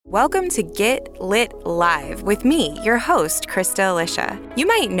Welcome to Get Lit Live with me, your host, Krista Alicia. You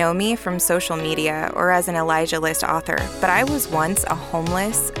might know me from social media or as an Elijah List author, but I was once a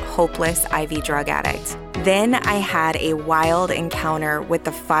homeless, hopeless IV drug addict. Then I had a wild encounter with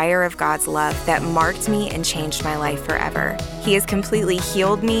the fire of God's love that marked me and changed my life forever. He has completely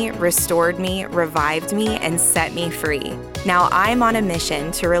healed me, restored me, revived me, and set me free. Now I'm on a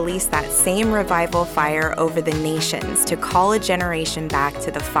mission to release that same revival fire over the nations to call a generation back to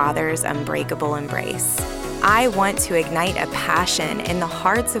the Father's unbreakable embrace. I want to ignite a passion in the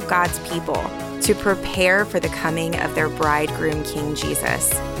hearts of God's people to prepare for the coming of their bridegroom, King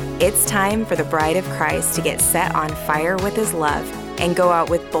Jesus. It's time for the bride of Christ to get set on fire with his love and go out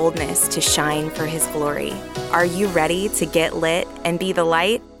with boldness to shine for his glory. Are you ready to get lit and be the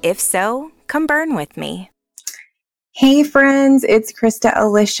light? If so, come burn with me. Hey friends, it's Krista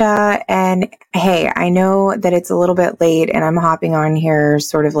Alicia, and hey, I know that it's a little bit late and I'm hopping on here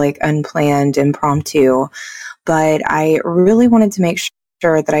sort of like unplanned, impromptu, but I really wanted to make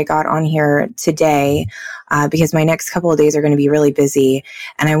sure that I got on here today because my next couple of days are going to be really busy,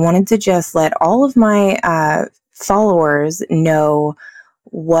 and I wanted to just let all of my followers know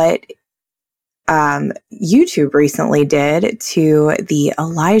what YouTube recently did to the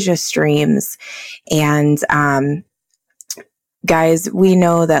Elijah streams. And guys, we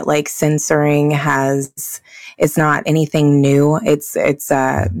know that like censoring it's not anything new. It's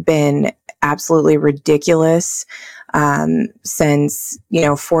been absolutely ridiculous since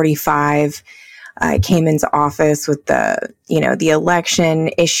 45 came into office with the election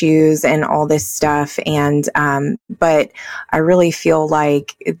issues and all this stuff. And but I really feel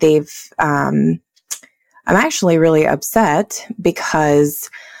like I'm actually really upset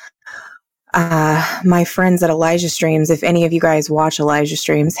because my friends at Elijah Streams, if any of you guys watch Elijah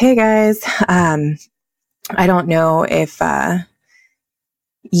Streams, hey guys, I don't know if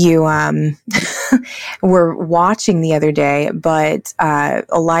you were watching the other day, but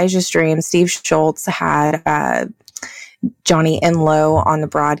Elijah Streams, Steve Schultz had Johnny Enlow on the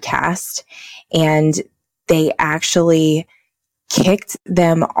broadcast, and they actually kicked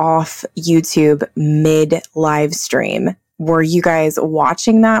them off YouTube mid live stream. Were you guys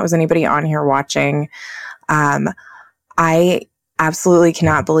watching that? Was anybody on here watching? I absolutely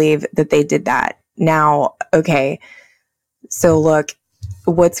cannot believe that they did that. Now, okay, so look,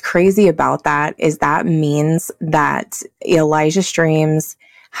 what's crazy about that is that means that Elijah Streams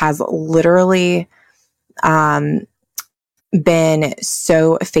has literally been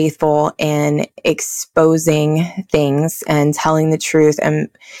so faithful in exposing things and telling the truth, and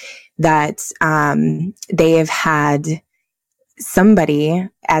that they have had somebody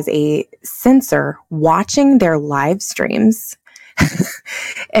as a censor watching their live streams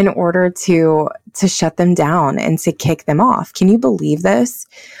in order to shut them down and to kick them off. Can you believe this?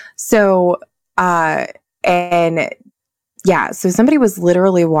 So, so somebody was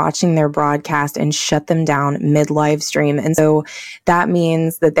literally watching their broadcast and shut them down mid live stream. And so that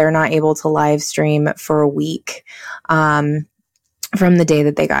means that they're not able to live stream for a week, from the day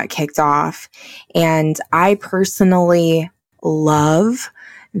that they got kicked off. And I personally love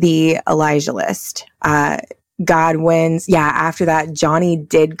the Elijah List. God wins. Yeah, after that, Johnny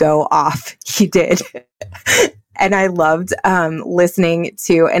did go off. He did. And I loved listening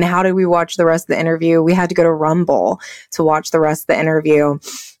to, and how did we watch the rest of the interview? We had to go to Rumble to watch the rest of the interview.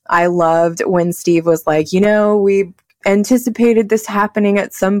 I loved when Steve was like, we anticipated this happening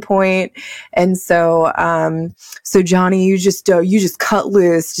at some point. And so, Johnny, you just cut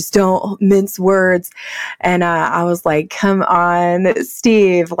loose, just don't mince words. And, I was like, come on,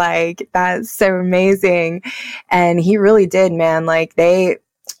 Steve, like, that's so amazing. And he really did, man. Like, they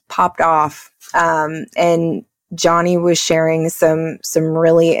popped off. And Johnny was sharing some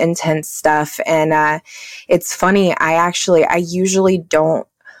really intense stuff. And, it's funny. I usually don't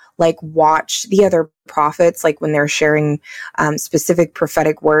like watch the other prophets, like when they're sharing specific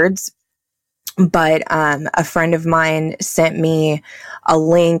prophetic words. But a friend of mine sent me a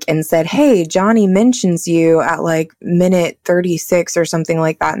link and said, hey, Johnny mentions you at like minute 36 or something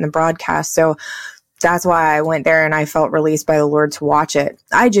like that in the broadcast. So that's why I went there and I felt released by the Lord to watch it.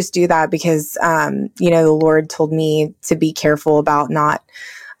 I just do that because, the Lord told me to be careful about not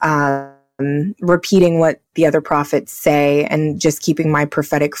repeating what the other prophets say and just keeping my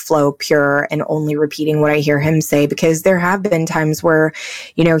prophetic flow pure and only repeating what I hear him say, because there have been times where,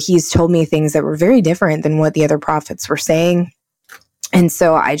 he's told me things that were very different than what the other prophets were saying. And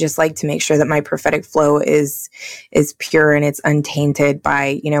so I just like to make sure that my prophetic flow is pure and it's untainted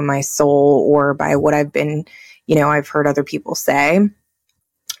by, my soul or by what I've been, I've heard other people say.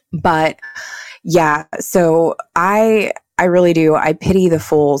 But yeah, so I I really do. I pity the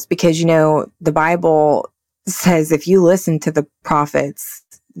fools because, the Bible says if you listen to the prophets,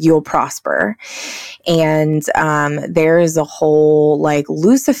 you'll prosper. And there is a whole like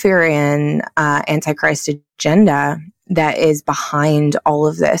Luciferian Antichrist agenda that is behind all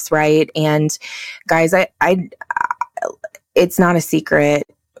of this, right? And guys, I it's not a secret.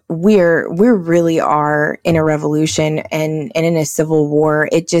 We really are in a revolution and in a civil war.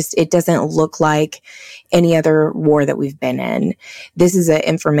 It doesn't look like any other war that we've been in. This is an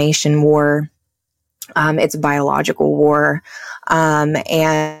information war. It's a biological war.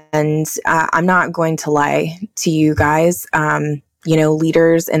 And I'm not going to lie to you guys.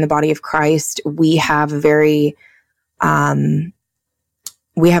 Leaders in the body of Christ, we have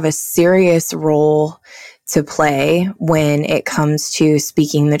a serious role to play when it comes to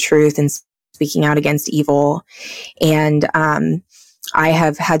speaking the truth and speaking out against evil. And I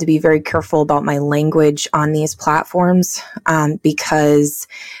have had to be very careful about my language on these platforms because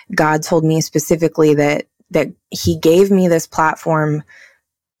God told me specifically that He gave me this platform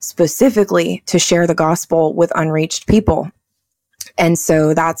specifically to share the gospel with unreached people. And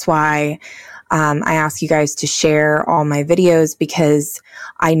so that's why I ask you guys to share all my videos, because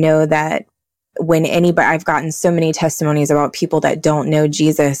I know that I've gotten so many testimonies about people that don't know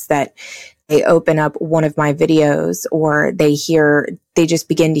Jesus, that they open up one of my videos or they just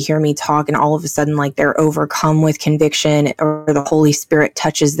begin to hear me talk, and all of a sudden, like, they're overcome with conviction, or the Holy Spirit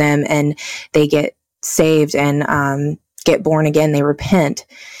touches them and they get saved and get born again. They repent.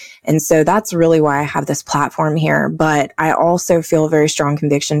 And so that's really why I have this platform here. But I also feel a very strong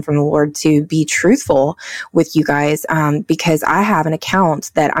conviction from the Lord to be truthful with you guys, because I have an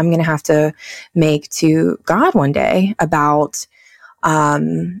account that I'm going to have to make to God one day about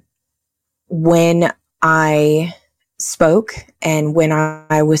when I spoke and when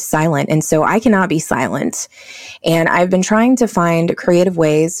I was silent. And so I cannot be silent. And I've been trying to find creative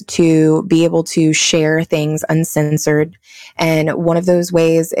ways to be able to share things uncensored. And one of those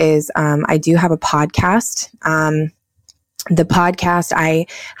ways is I do have a podcast. The podcast, I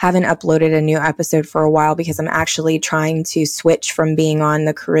haven't uploaded a new episode for a while because I'm actually trying to switch from being on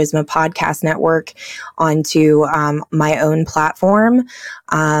the Charisma Podcast Network onto my own platform.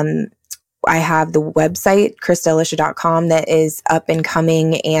 I have the website, KristaElisha.com, that is up and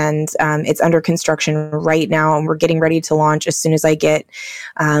coming, and it's under construction right now. And we're getting ready to launch as soon as I get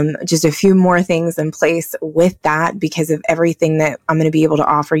just a few more things in place with that, because of everything that I'm going to be able to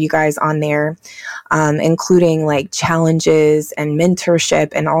offer you guys on there, including like challenges and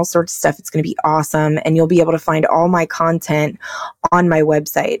mentorship and all sorts of stuff. It's going to be awesome. And you'll be able to find all my content on my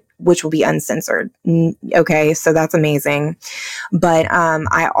website, which will be uncensored. Okay, so that's amazing. But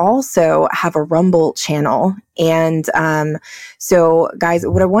I also have a Rumble channel. And so guys,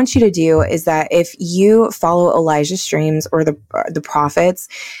 what I want you to do is that if you follow Elijah Streams or the prophets,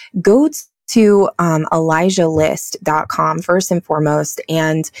 go to ElijahList.com first and foremost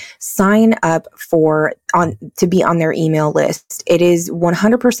and sign up to be on their email list. It is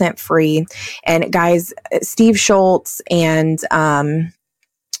 100% free. And guys, Steve Schultz and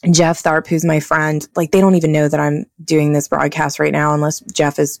Jeff Tharp, who's my friend, like, they don't even know that I'm doing this broadcast right now, unless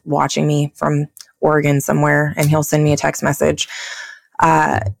Jeff is watching me from Oregon somewhere and he'll send me a text message.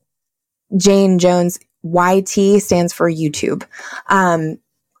 Jane Jones, YT stands for YouTube. I'm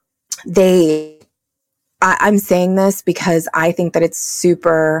saying this because I think that it's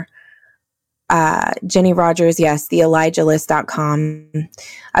super, Jenny Rogers, yes, the ElijahList.com.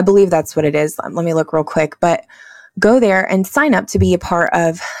 I believe that's what it is. Let me look real quick, but go there and sign up to be a part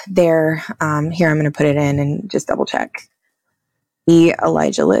of their, here, I'm going to put it in and just double check. The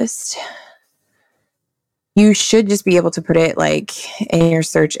Elijah List. You should just be able to put it like in your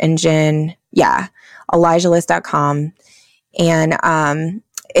search engine. Yeah. ElijahList.com. And,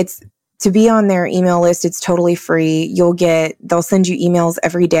 it's to be on their email list. It's totally free. They'll send you emails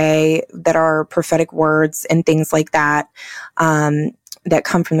every day that are prophetic words and things like that, that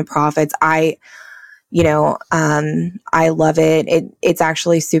come from the prophets. I love it. It's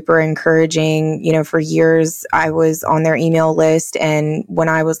actually super encouraging. For years I was on their email list, and when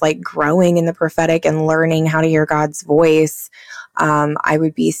I was like growing in the prophetic and learning how to hear God's voice, I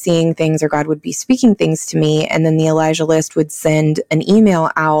would be seeing things, or God would be speaking things to me. And then the Elijah List would send an email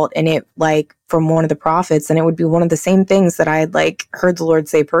out, and it like from one of the prophets, and it would be one of the same things that I had like heard the Lord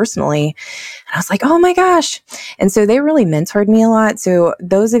say personally. And I was like, oh my gosh. And so they really mentored me a lot. So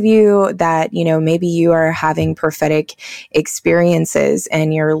those of you that, maybe you are having prophetic experiences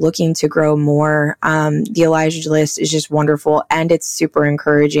and you're looking to grow more, the Elijah List is just wonderful, and it's super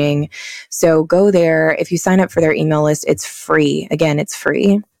encouraging. So go there. If you sign up for their email list, it's free. Again, it's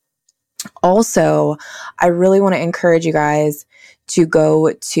free. Also, I really want to encourage you guys to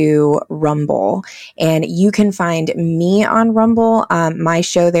go to Rumble, and you can find me on Rumble. My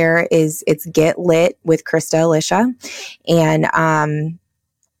show there it's Get Lit with Krista Alicia, and I'm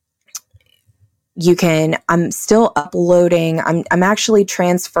still uploading. I'm actually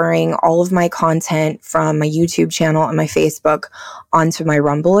transferring all of my content from my YouTube channel and my Facebook onto my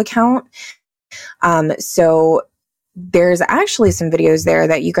Rumble account. So there's actually some videos there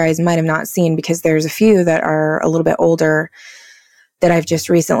that you guys might have not seen, because there's a few that are a little bit older that I've just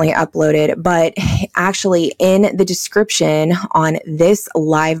recently uploaded. But actually, in the description on this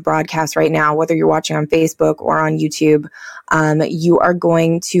live broadcast right now, whether you're watching on Facebook or on YouTube, you are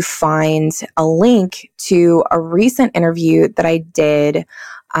going to find a link to a recent interview that I did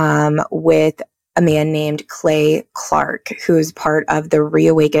with a man named Clay Clark, who is part of the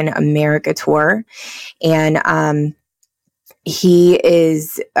Reawaken America tour. And he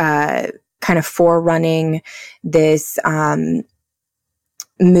is kind of forerunning this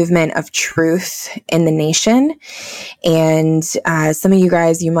movement of truth in the nation. And some of you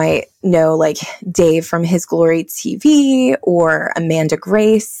guys, you might know, like Dave from His Glory TV or Amanda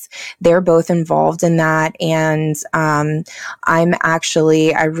Grace. They're both involved in that. And I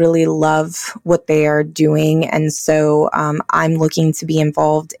really love what they are doing. And so I'm looking to be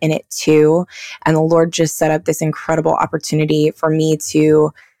involved in it too. And the Lord just set up this incredible opportunity for me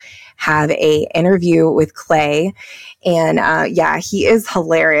to have a interview with Clay. And he is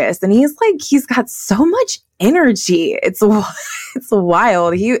hilarious. And he's got so much energy. It's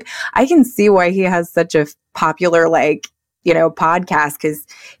wild. I can see why he has such a popular, podcast, because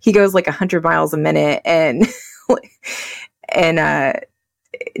he goes 100 miles a minute and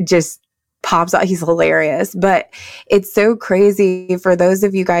just pops out. He's hilarious. But it's so crazy for those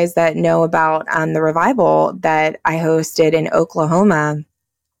of you guys that know about the revival that I hosted in Oklahoma.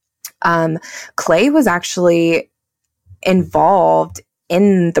 Clay was actually involved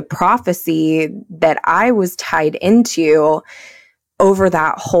in the prophecy that I was tied into over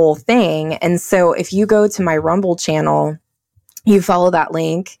that whole thing. And so if you go to my Rumble channel, you follow that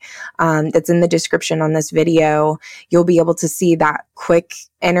link that's in the description on this video, you'll be able to see that quick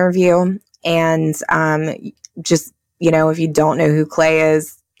interview. And just, if you don't know who Clay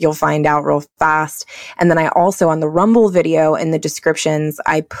is, you'll find out real fast. And then I also, on the Rumble video in the descriptions,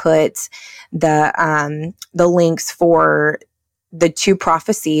 I put the links for the two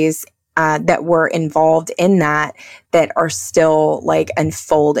prophecies that were involved in that are still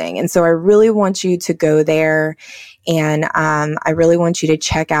unfolding. And so I really want you to go there, and I really want you to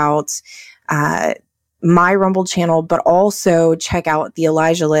check out my Rumble channel, but also check out the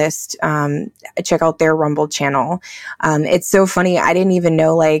Elijah List. Check out their Rumble channel. It's so funny. I didn't even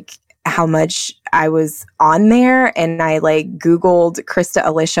know how much I was on there. And I Googled Krista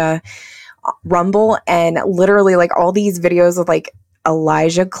Alicia Rumble, and literally all these videos of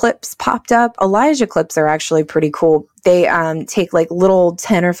Elijah clips popped up. Elijah clips are actually pretty cool. They take little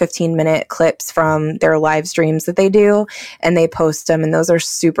 10 or 15 minute clips from their live streams that they do, and they post them, and those are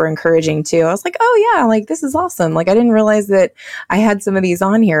super encouraging too. I was like, oh yeah, this is awesome. I didn't realize that I had some of these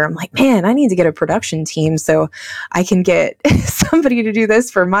on here. I'm like, man, I need to get a production team so I can get somebody to do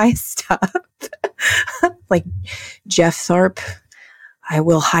this for my stuff. Jeff Tharp, I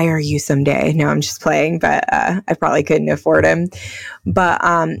will hire you someday. No, I'm just playing, but I probably couldn't afford him. But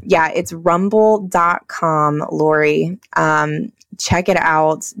it's rumble.com, Lori. Check it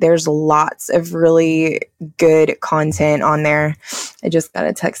out. There's lots of really good content on there. I just got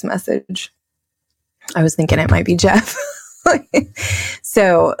a text message. I was thinking it might be Jeff.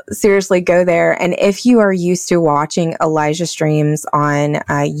 So seriously, go there. And if you are used to watching Elijah streams on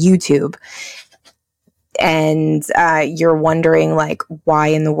YouTube, and you're wondering why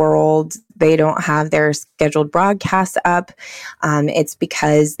in the world they don't have their scheduled broadcasts up, it's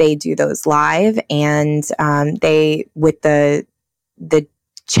because they do those live, and they, with the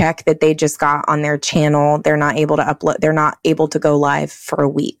check that they just got on their channel, they're not able to upload, they're not able to go live for a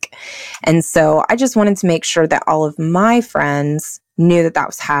week. And so I just wanted to make sure that all of my friends knew that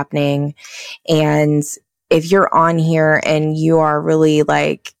was happening. And if you're on here and you are really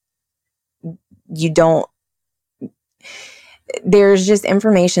there's just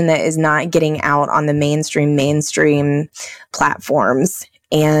information that is not getting out on the mainstream platforms.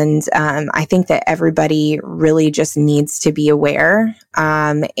 And I think that everybody really just needs to be aware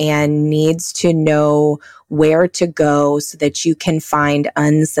and needs to know where to go so that you can find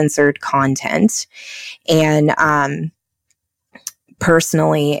uncensored content. And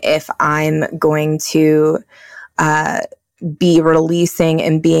personally, if I'm going to be releasing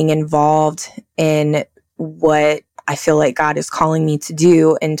and being involved in what I feel like God is calling me to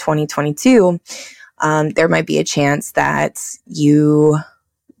do in 2022, there might be a chance that you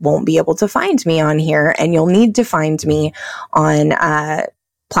won't be able to find me on here, and you'll need to find me on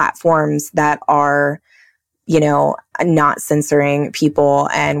platforms that are, not censoring people,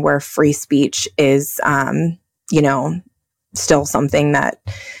 and where free speech is, still something that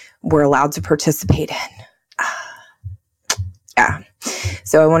we're allowed to participate in. Yeah.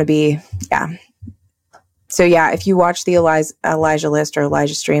 So I want to be, So if you watch the Elijah List or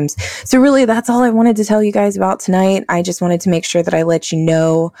Elijah Streams. So really, that's all I wanted to tell you guys about tonight. I just wanted to make sure that I let you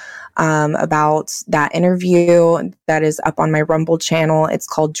know about that interview that is up on my Rumble channel. It's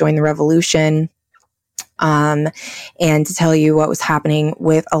called Join the Revolution. And to tell you what was happening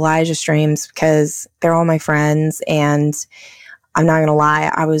with Elijah Streams, because they're all my friends, and I'm not going to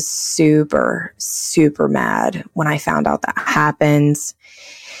lie, I was super, super mad when I found out that happened.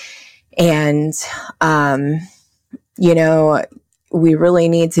 And, we really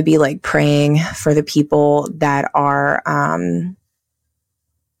need to be like praying for the people that are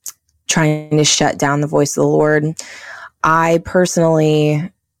trying to shut down the voice of the Lord. I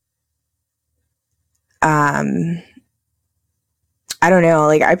personally, I don't know,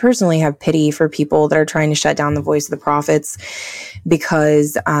 I personally have pity for people that are trying to shut down the voice of the prophets,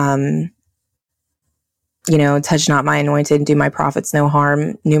 because, touch not my anointed, do my prophets no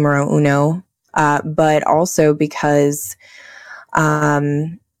harm, numero uno. But also because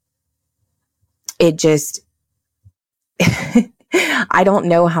it just, I don't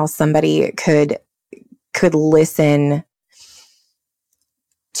know how somebody could listen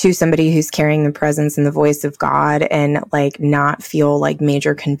to somebody who's carrying the presence and the voice of God and not feel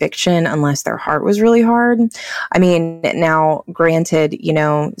major conviction unless their heart was really hard. I mean, now granted,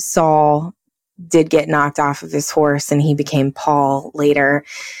 Saul did get knocked off of his horse and he became Paul later.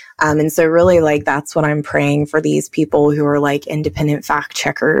 And so really that's what I'm praying for, these people who are independent fact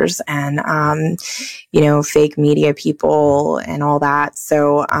checkers and, fake media people and all that.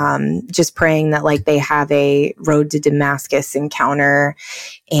 So just praying that they have a road to Damascus encounter,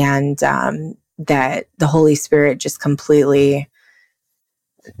 and that the Holy Spirit just completely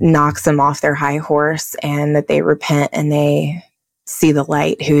knocks them off their high horse, and that they repent and they see the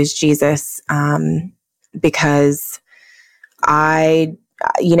light, who is Jesus. Because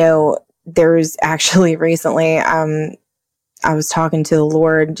there's actually recently, I was talking to the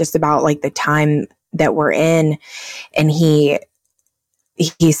Lord just about the time that we're in, and he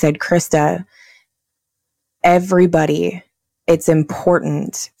said, Krista, it's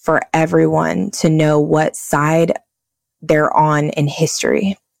important for everyone to know what side they're on in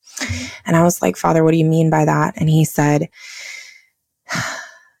history. And I was like, Father, what do you mean by that? And he said,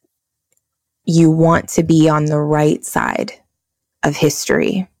 you want to be on the right side of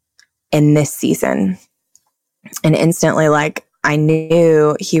history in this season. And instantly, I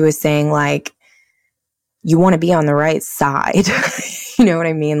knew he was saying, you want to be on the right side. You know what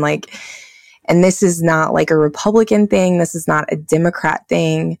I mean? And this is not a Republican thing. This is not a Democrat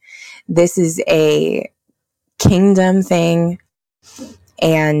thing. This is a kingdom thing.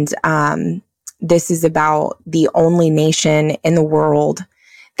 And this is about the only nation in the world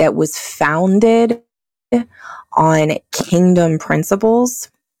that was founded on kingdom principles,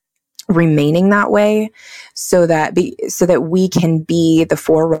 remaining that way, so that we can be the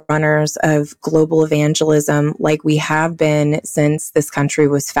forerunners of global evangelism, like we have been since this country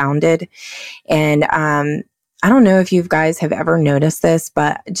was founded. And I don't know if you guys have ever noticed this,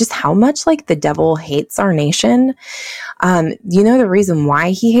 but just how much the devil hates our nation. The reason why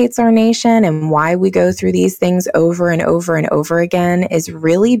he hates our nation and why we go through these things over and over and over again is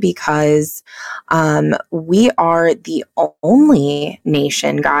really because we are the only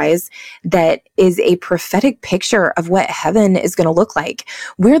nation, guys, that is a prophetic picture of what heaven is going to look like.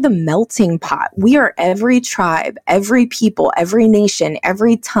 We're the melting pot. We are every tribe, every people, every nation,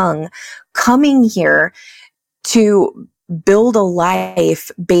 every tongue coming here to build a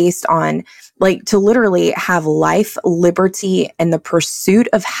life based on, to literally have life, liberty, and the pursuit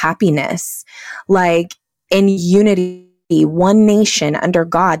of happiness, in unity, one nation under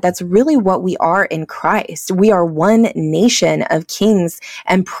God. That's really what we are in Christ. We are one nation of kings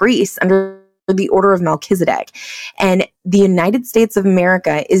and priests under the order of Melchizedek. And the United States of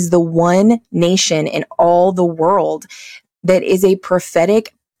America is the one nation in all the world that is a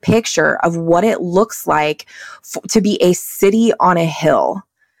prophetic picture of what it looks like to be a city on a hill.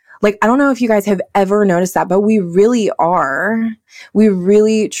 I don't know if you guys have ever noticed that, but we really are. We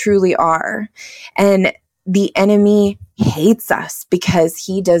really, truly are. And the enemy hates us because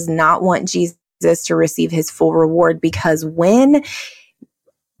he does not want Jesus to receive his full reward. Because when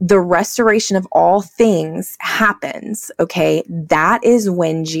the restoration of all things happens, okay, that is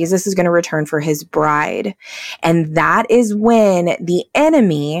when Jesus is going to return for his bride. And that is when the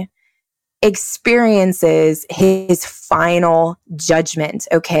enemy experiences his final judgment,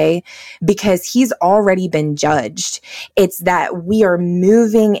 okay? Because he's already been judged. It's that we are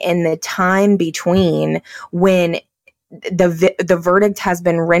moving in the time between when the verdict has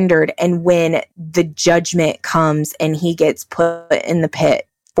been rendered and when the judgment comes and he gets put in the pit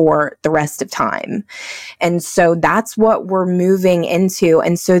for the rest of time. And so that's what we're moving into.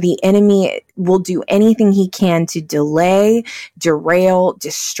 And so the enemy will do anything he can to delay, derail,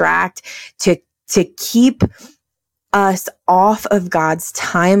 distract, to keep us off of God's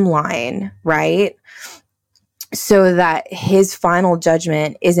timeline, right? So that his final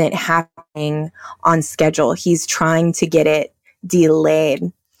judgment isn't happening on schedule. He's trying to get it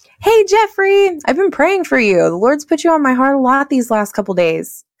delayed. Hey, Jeffrey, I've been praying for you. The Lord's put you on my heart a lot these last couple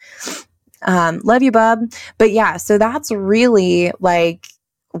days. Love you, bub. But yeah, so that's really like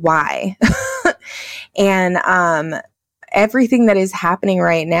why. And everything that is happening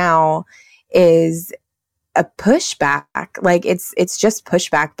right now is a pushback. Like it's just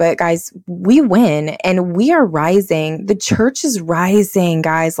pushback. But guys, we win and we are rising. The church is rising,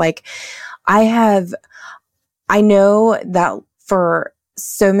 guys. Like I know that for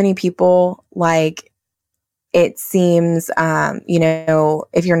so many people, like it seems,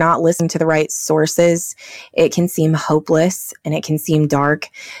 if you're not listening to the right sources, it can seem hopeless and it can seem dark.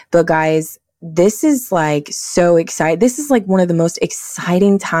 But guys, this is like so exciting. This is like one of the most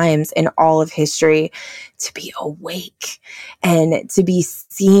exciting times in all of history to be awake and to be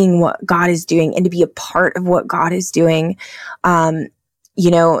seeing what God is doing and to be a part of what God is doing. The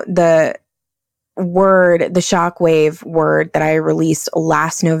shockwave word that I released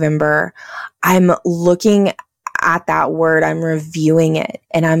last November, I'm looking at that word, I'm reviewing it,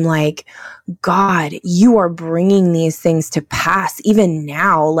 and I'm like, God, you are bringing these things to pass even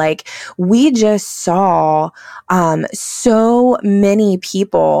now. Like we just saw so many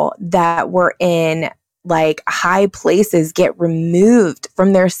people that were in like high places get removed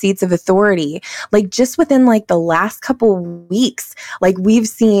from their seats of authority. Like just within like the last couple weeks, like we've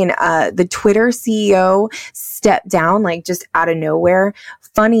seen the Twitter CEO step down, like just out of nowhere.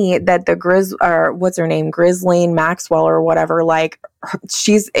 Funny that Ghislaine Maxwell or whatever, like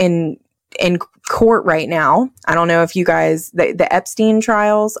she's in court right now. I don't know if you guys, the Epstein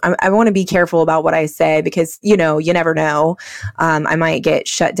trials, I want to be careful about what I say because, you never know. I might get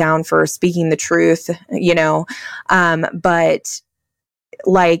shut down for speaking the truth, but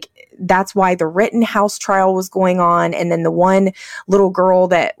like, that's why the Rittenhouse trial was going on. And then the one little girl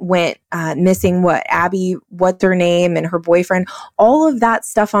that went missing, Abby, what's her name, and her boyfriend, all of that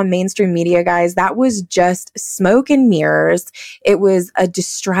stuff on mainstream media, guys, that was just smoke and mirrors. It was a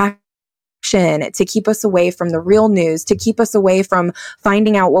distraction to keep us away from the real news, to keep us away from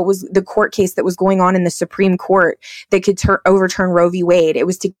finding out what was the court case that was going on in the Supreme Court that could overturn Roe v. Wade. It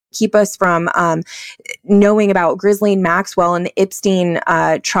was to keep us from knowing about Ghislaine Maxwell and the Epstein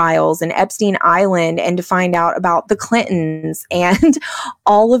trials and Epstein Island, and to find out about the Clintons and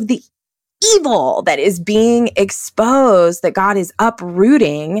all of the evil that is being exposed, that God is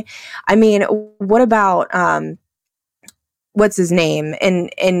uprooting. I mean, what about what's his name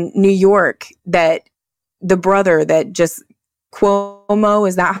in New York, that the brother that just Cuomo,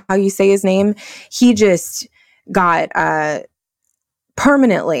 is that how you say his name? He just got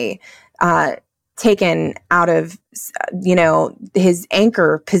permanently taken out of, his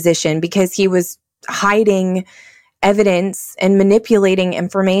anchor position because he was hiding evidence and manipulating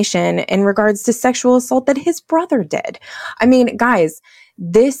information in regards to sexual assault that his brother did. I mean, guys,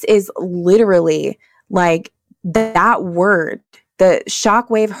 this is literally like that word, the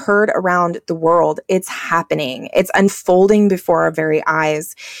shockwave heard around the world. It's happening. It's unfolding before our very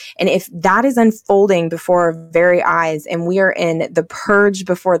eyes. And if that is unfolding before our very eyes and we are in the purge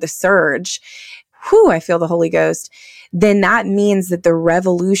before the surge, I feel the Holy Ghost, then that means that the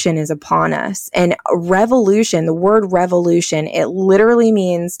revolution is upon us. And revolution, the word revolution, it literally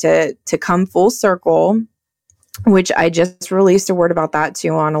means to come full circle, which I just released a word about that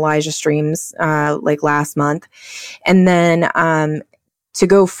too on Elijah Streams like last month. And then to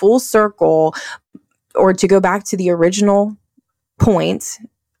go full circle, or to go back to the original point.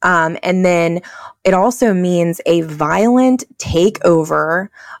 And then it also means a violent takeover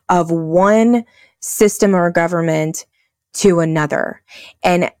of one system or government to another.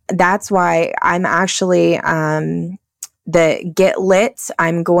 And that's why I'm actually the Get Lit.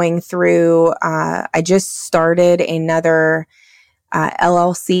 I'm going through, I just started another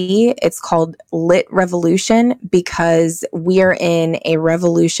LLC. It's called Lit Revolution because we are in a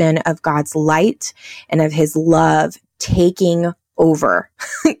revolution of God's light and of his love taking over.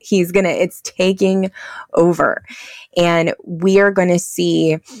 It's taking over. And we are going to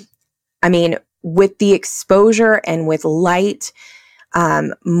see, with the exposure and with light,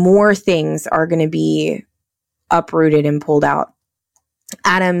 more things are going to be uprooted and pulled out.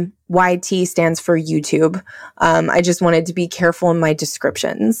 Adam, YT stands for YouTube. I just wanted to be careful in my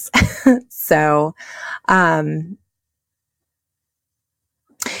descriptions. So,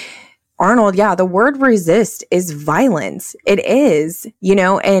 Arnold, yeah, the word resist is violence. It is,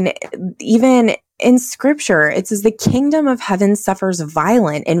 and even in scripture, it says the kingdom of heaven suffers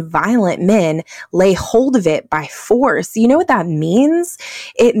violent and violent men lay hold of it by force. You know what that means?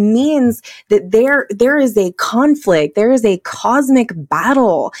 It means that there is a conflict. There is a cosmic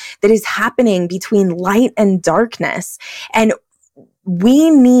battle that is happening between light and darkness. And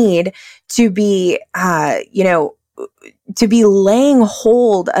we need to be, to be laying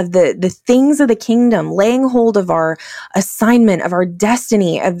hold of the things of the kingdom, laying hold of our assignment, of our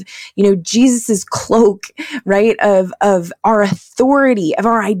destiny, of, Jesus's cloak, right? Of our authority, of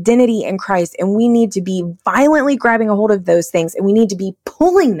our identity in Christ. And we need to be violently grabbing a hold of those things, and we need to be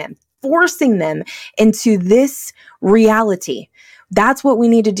pulling them, forcing them into this reality. That's what we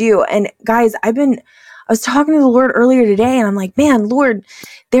need to do. And guys, I was talking to the Lord earlier today, and I'm like, man, Lord,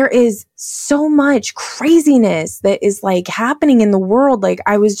 there is so much craziness that is like happening in the world. Like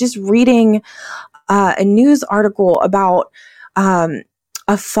I was just reading a news article about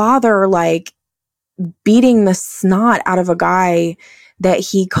a father like beating the snot out of a guy that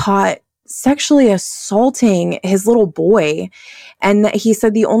he caught sexually assaulting his little boy. And that he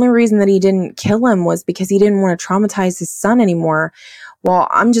said the only reason that he didn't kill him was because he didn't want to traumatize his son anymore. Well,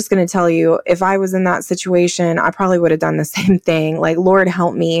 I'm just going to tell you, if I was in that situation, I probably would have done the same thing. Like, Lord,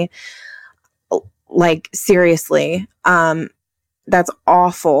 help me. Like, seriously, that's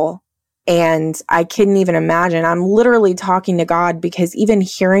awful. And I couldn't even imagine. I'm literally talking to God because even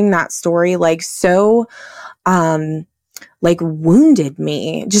hearing that story, wounded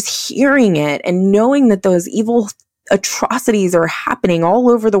me, just hearing it and knowing that those evil atrocities are happening all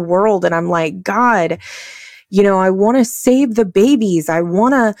over the world. And I'm like, God, I want to save the babies. I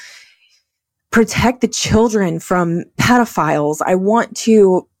want to protect the children from pedophiles. I want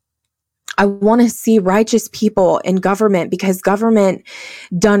to see righteous people in government, because government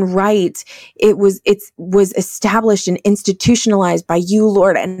done right, it was established and institutionalized by you,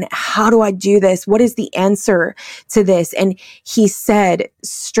 Lord. And how do I do this? What is the answer to this? And he said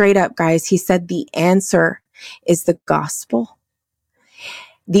straight up, guys, he said the answer is the gospel.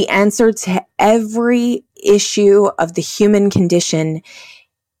 The answer to every issue of the human condition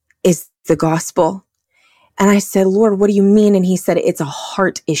is the gospel. And I said, Lord, what do you mean? And he said, it's a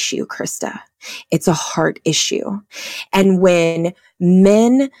heart issue, Krista. It's a heart issue. And when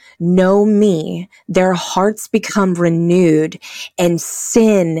men know me, their hearts become renewed and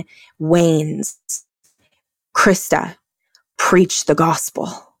sin wanes. Krista, preach the gospel.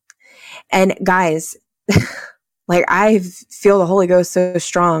 And guys, like I feel the Holy Ghost so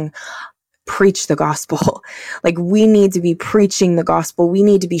strong. Preach the gospel. Like we need to be preaching the gospel. We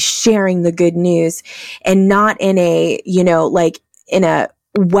need to be sharing the good news, and not in a, in a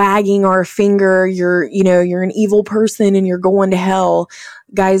wagging our finger, you're an evil person and you're going to hell.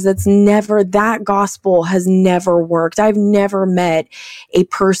 Guys, that gospel has never worked. I've never met a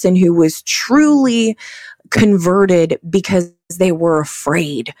person who was truly converted because they were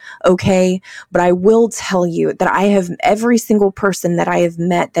afraid. Okay. But I will tell you that every single person that I have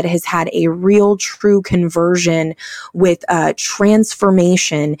met that has had a real true conversion with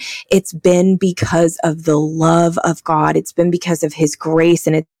transformation, it's been because of the love of God. It's been because of his grace,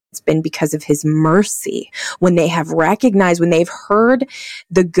 and it's been because of his mercy. When they have recognized, when they've heard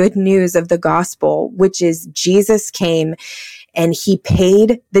the good news of the gospel, which is Jesus came and he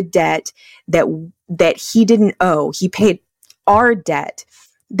paid the debt that he didn't owe. He paid our debt,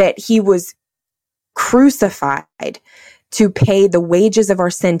 that he was crucified to pay the wages of our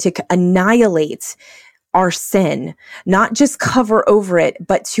sin, to annihilate our sin, not just cover over it,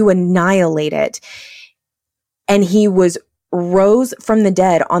 but to annihilate it. And he rose from the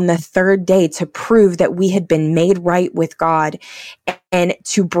dead on the third day to prove that we had been made right with God, and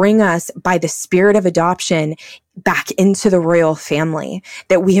to bring us by the spirit of adoption back into the royal family,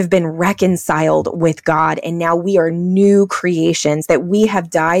 that we have been reconciled with God. And now we are new creations, that we have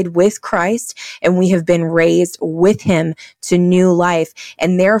died with Christ and we have been raised with him to new life.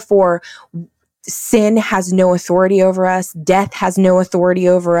 And therefore, sin has no authority over us. Death has no authority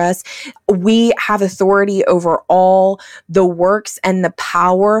over us. We have authority over all the works and the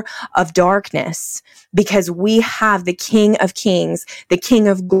power of darkness because we have the King of Kings, the King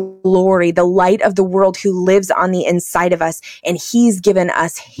of Glory, the light of the world who lives on the inside of us. And he's given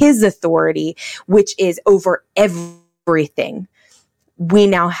us his authority, which is over everything. We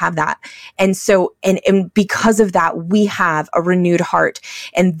now have that. And so, and because of that, we have a renewed heart.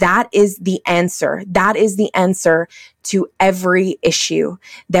 And that is the answer. That is the answer to every issue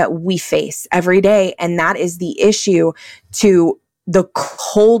that we face every day. And that is the issue to the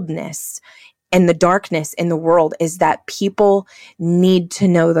coldness and the darkness in the world, is that people need to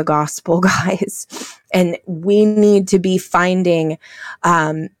know the gospel, guys. And we need to be finding,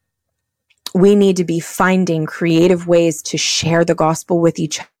 creative ways to share the gospel with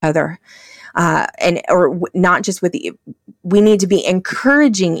each other. Not just we need to be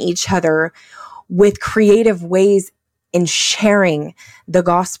encouraging each other with creative ways in sharing the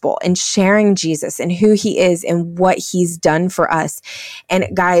gospel and sharing Jesus and who he is and what he's done for us. And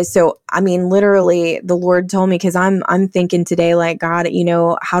guys, so, I mean, literally the Lord told me, cause I'm thinking today, like, God,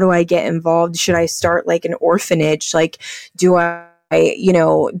 how do I get involved? Should I start like an orphanage? Like, do I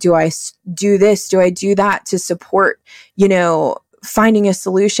do this? Do I do that to support, finding a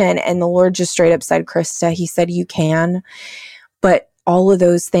solution? And the Lord just straight up said, Krista, he said, you can, but all of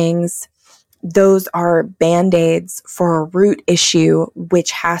those things, those are band-aids for a root issue, which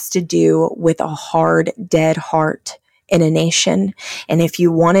has to do with a hard, dead heart in a nation. And if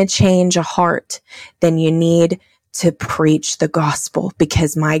you want to change a heart, then you need to preach the gospel,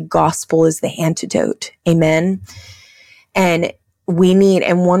 because my gospel is the antidote. Amen. And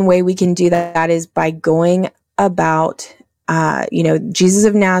one way we can do that is by going about, Jesus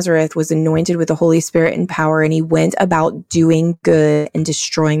of Nazareth was anointed with the Holy Spirit and power, and he went about doing good and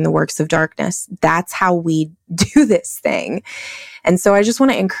destroying the works of darkness. That's how we do this thing. And so I just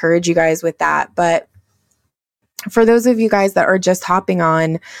want to encourage you guys with that. But for those of you guys that are just hopping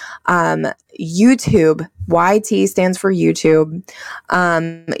on, YouTube, YT stands for YouTube.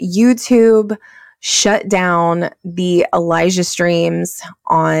 YouTube shut down the Elijah streams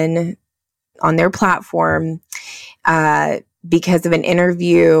on their platform because of an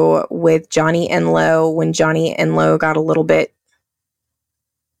interview with Johnny Enlow, when Johnny Enlow got a little bit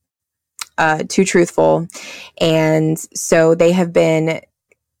too truthful. And so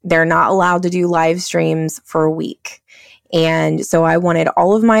they're not allowed to do live streams for a week. And so I wanted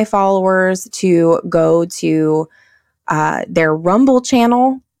all of my followers to go to their Rumble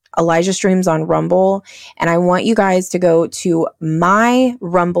channel, Elijah Streams on Rumble. And I want you guys to go to my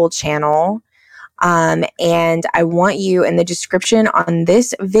Rumble channel. And I want you, in the description on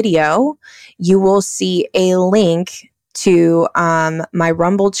this video, you will see a link to my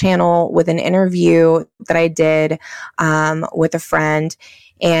Rumble channel with an interview that I did with a friend.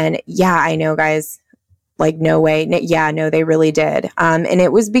 And yeah, I know, guys, like, no way. No, they really did. And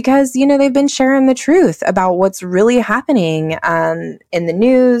it was because, they've been sharing the truth about what's really happening in the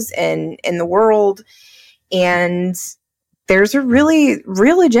news and in the world. And there's a really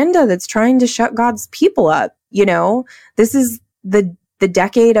real agenda that's trying to shut God's people up. This is the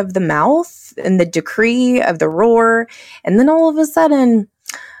decade of the mouth and the decree of the roar. And then all of a sudden,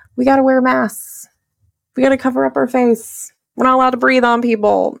 we got to wear masks. We got to cover up our face. We're not allowed to breathe on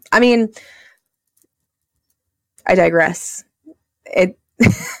people. I mean, I digress.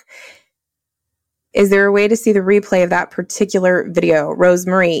 Is there a way to see the replay of that particular video?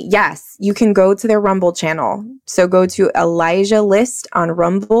 Rosemary, yes, you can go to their Rumble channel. So go to Elijah List on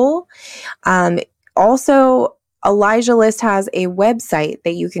Rumble. Also, Elijah List has a website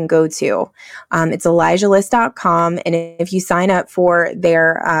that you can go to. It's ElijahList.com. And if you sign up for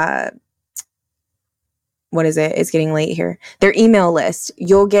their, it's getting late here, their email list,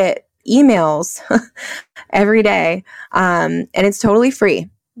 you'll get emails every day. And it's totally free.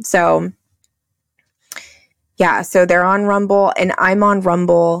 So yeah, so they're on Rumble and I'm on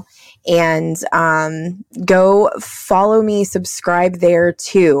Rumble, and go follow me, subscribe there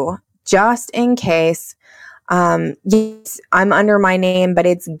too, just in case. Yes, I'm under my name, but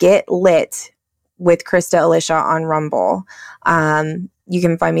it's Get Lit with Krista Alicia on Rumble. You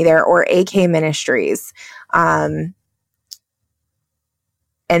can find me there, or AK Ministries. And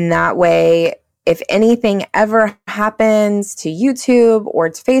that way, if anything ever happens to YouTube or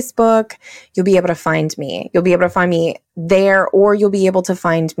to Facebook, you'll be able to find me. You'll be able to find me there, or you'll be able to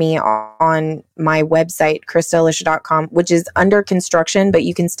find me on my website, KristaAlicia.com, which is under construction, but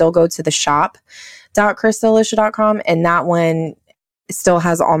you can still go to the shop.KristaAlicia.com, and that one still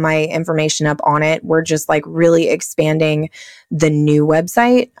has all my information up on it. We're just like really expanding the new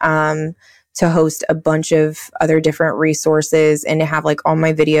website. to host a bunch of other different resources and to have like all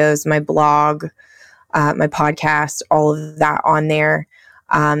my videos, my blog, my podcast, all of that on there.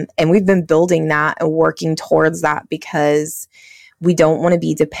 And we've been building that and working towards that because we don't want to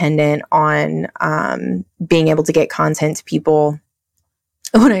be dependent on being able to get content to people.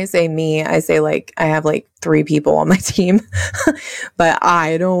 When I say me, I say like I have like 3 people on my team, but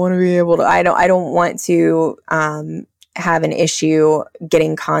I don't want to be able to. I don't want to have an issue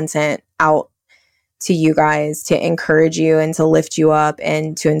getting content out to you guys to encourage you and to lift you up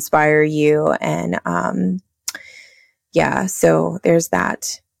and to inspire you. And yeah, so there's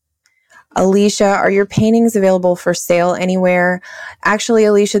that. Alicia, are your paintings available for sale anywhere? Actually,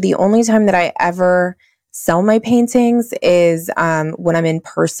 Alicia, the only time that I ever sell my paintings is when I'm in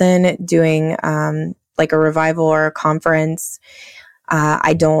person doing like a revival or a conference.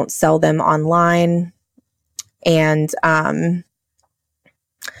 I don't sell them online. And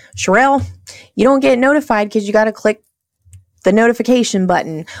Sherelle, you don't get notified because you got to click the notification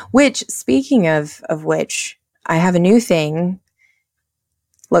button, which, speaking of which, I have a new thing.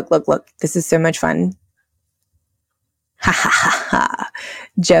 Look. This is so much fun. Ha ha ha ha.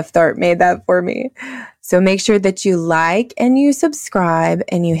 Jeff Tharp made that for me. So make sure that you like and you subscribe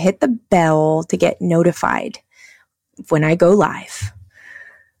and you hit the bell to get notified when I go live.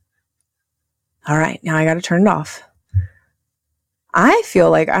 All right, now I got to turn it off. I feel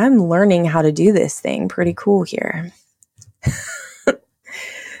like I'm learning how to do this thing pretty cool here.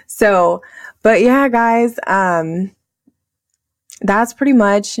 So, but yeah, guys, that's pretty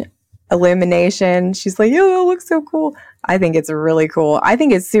much Illumination. She's like, yo, it looks so cool. I think it's really cool. I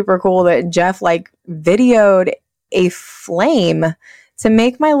think it's super cool that Jeff like videoed a flame to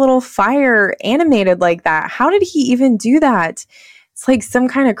make my little fire animated like that. How did he even do that? It's like some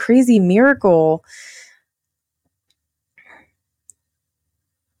kind of crazy miracle.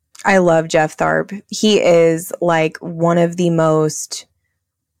 I love Jeff Tharp. He is like one of the most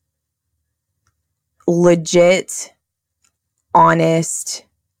legit, honest,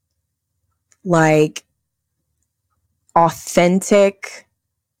 like authentic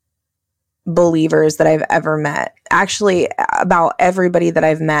believers that I've ever met. Actually, about everybody that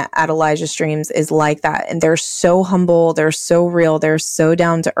I've met at Elijah Streams is like that. And they're so humble. They're so real. They're so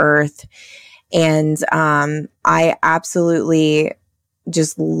down to earth. And I absolutely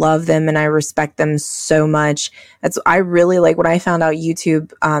just love them and I respect them so much. I really like when I found out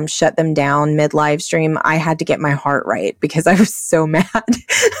YouTube shut them down mid live stream. I had to get my heart right because I was so mad.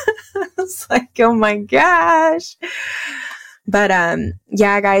 I was like, oh my gosh. But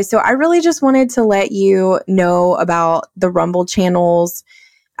yeah, guys. So I really just wanted to let you know about the Rumble channels,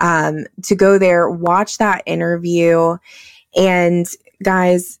 to go there, watch that interview. And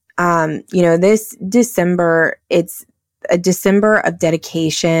guys, this December, it's a December of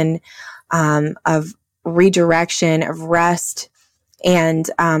dedication, of redirection, of rest, and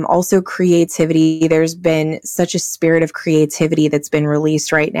also creativity. There's been such a spirit of creativity that's been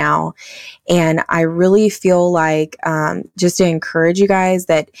released right now. And I really feel like, just to encourage you guys,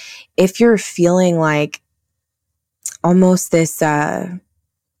 that if you're feeling like almost this,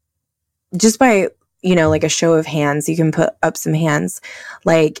 just by, like a show of hands, you can put up some hands.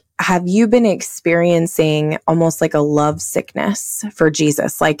 Like, have you been experiencing almost like a love sickness for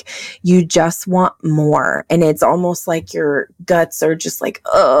Jesus? Like you just want more. And it's almost like your guts are just like,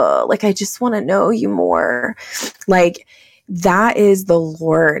 oh, like I just want to know you more. Like that is the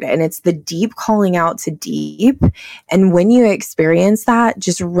Lord. And it's the deep calling out to deep. And when you experience that,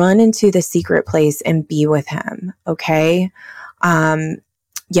 just run into the secret place and be with him. Okay.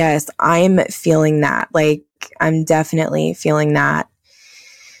 Yes, I'm feeling that. Like, I'm definitely feeling that.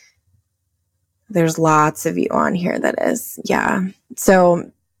 There's lots of you on here that is. Yeah. So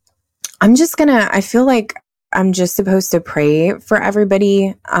I feel like I'm just supposed to pray for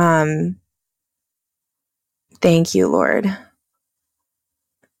everybody. Thank you, Lord.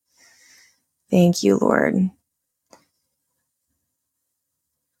 Thank you, Lord.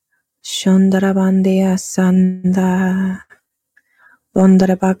 Shondarabandeya sanda.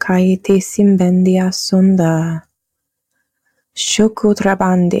 Bondarabakaite simbendia sonda.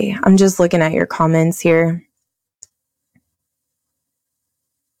 Shokutrabande. I'm just looking at your comments here.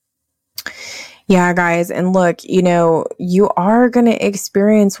 Yeah, guys. And look, you are going to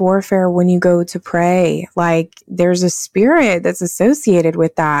experience warfare when you go to pray. Like there's a spirit that's associated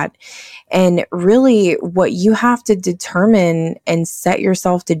with that. And really what you have to determine and set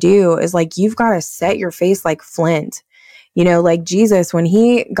yourself to do is like, you've got to set your face like flint. Like Jesus, when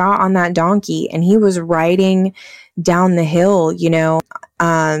he got on that donkey and he was riding down the hill,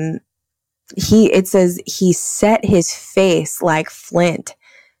 it says he set his face like flint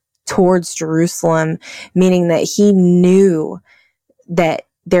towards Jerusalem, meaning that he knew that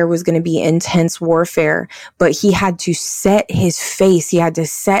there was going to be intense warfare, but he had to set his face, he had to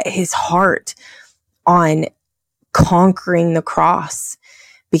set his heart on conquering the cross,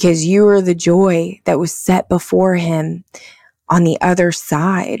 because you were the joy that was set before him on the other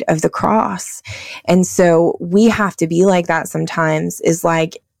side of the cross. And so we have to be like that sometimes. Is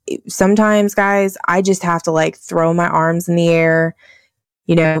like, sometimes, guys, I just have to like throw my arms in the air,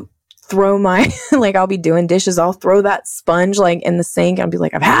 you know, throw my, like, I'll be doing dishes, I'll throw that sponge like in the sink, and I'll be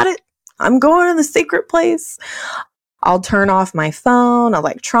like, I've had it, I'm going to the secret place. I'll turn off my phone,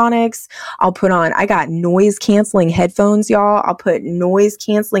 electronics. I'll put on, I got noise canceling headphones, y'all. I'll put noise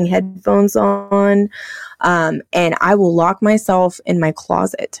canceling headphones on. And I will lock myself in my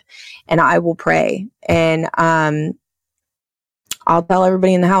closet and I will pray. And, I'll tell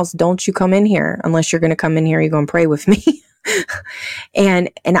everybody in the house, don't you come in here unless you're going to come in here, you're going to pray with me. and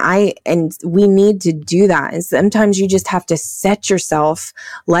we need to do that. And sometimes you just have to set yourself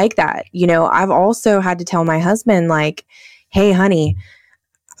like that. You know, I've also had to tell my husband, like, hey, honey,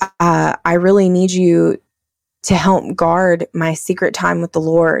 I really need you to help guard my secret time with the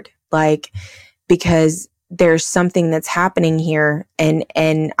Lord. Like, because there's something that's happening here, and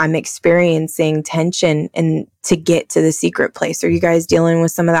I'm experiencing tension and to get to the secret place. Are you guys dealing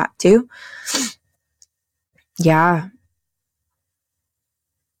with some of that too? Yeah.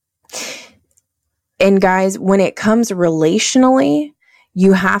 And guys, when it comes relationally,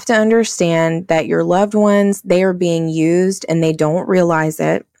 you have to understand that your loved ones, they are being used and they don't realize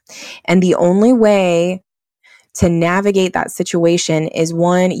it. And the only way to navigate that situation is,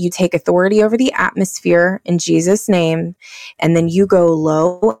 one, you take authority over the atmosphere in Jesus' name, and then you go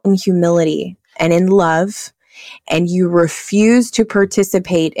low in humility and in love, and you refuse to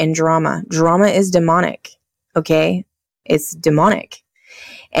participate in drama. Drama is demonic, okay? It's demonic.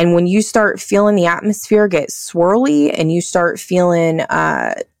 And when you start feeling the atmosphere get swirly and you start feeling,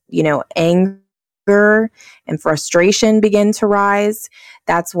 anger and frustration begin to rise,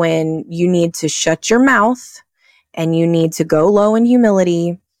 that's when you need to shut your mouth and you need to go low in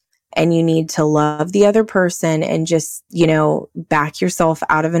humility and you need to love the other person and just, back yourself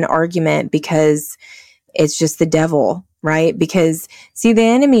out of an argument, because it's just the devil, right? Because see, the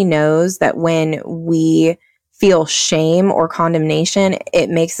enemy knows that when we feel shame or condemnation, it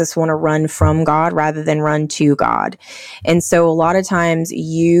makes us want to run from God rather than run to God. And so a lot of times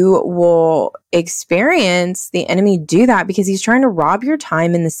you will experience the enemy do that because he's trying to rob your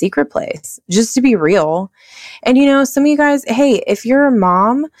time in the secret place, just to be real. And some of you guys, hey, if you're a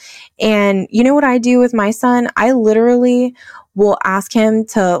mom, and you know what I do with my son, I literally will ask him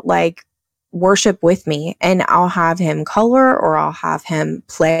to worship with me, and I'll have him color or I'll have him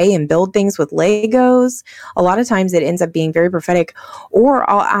play and build things with Legos. A lot of times it ends up being very prophetic. Or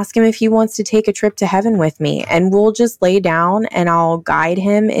I'll ask him if he wants to take a trip to heaven with me, and we'll just lay down and I'll guide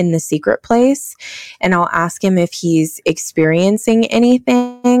him in the secret place, and I'll ask him if he's experiencing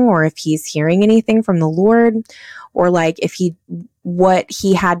anything or if he's hearing anything from the Lord, or if what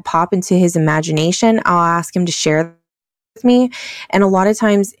he had pop into his imagination, I'll ask him to share with me. And a lot of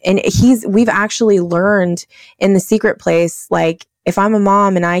times, and we've actually learned in the secret place, if I'm a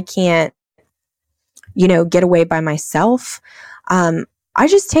mom and I can't, get away by myself, I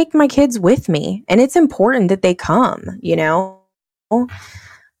just take my kids with me, and it's important that they come,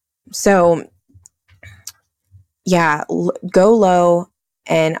 So yeah, go low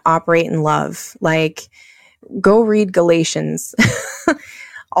and operate in love. Go read Galatians.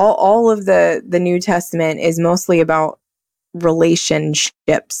 all of the New Testament is mostly about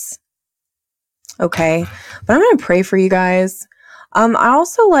relationships. Okay. But I'm going to pray for you guys. I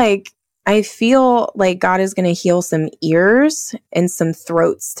also I feel like God is going to heal some ears and some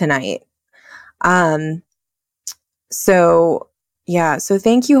throats tonight. So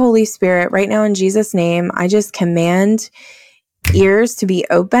thank you, Holy Spirit. Right now in Jesus' name, I just command ears to be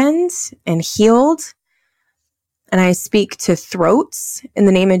opened and healed. And I speak to throats in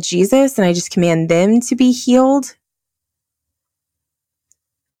the name of Jesus, and I just command them to be healed.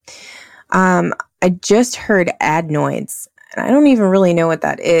 I just heard adenoids, and I don't even really know what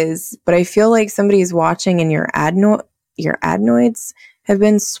that is, but I feel like somebody's watching and your adenoids have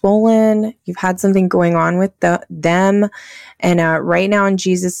been swollen. You've had something going on with them. And right now in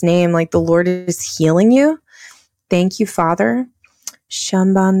Jesus' name, the Lord is healing you. Thank you, Father.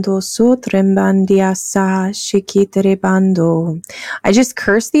 Shambando sotrembandiasa shikiterebando. I just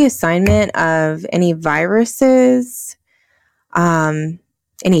curse the assignment of any viruses,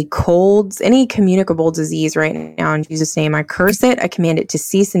 any colds, any communicable disease right now in Jesus' name. I curse it. I command it to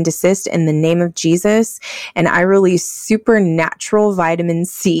cease and desist in the name of Jesus. And I release supernatural vitamin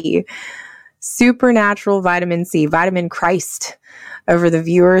C, vitamin Christ over the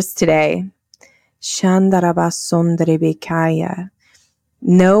viewers today. Shandarabasondarebekaya.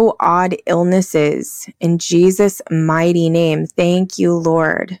 No odd illnesses in Jesus' mighty name. Thank you,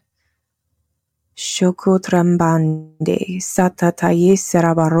 Lord. Shokotrambande satataye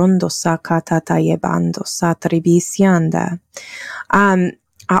serabarondo sakatataye bando satribisianda. I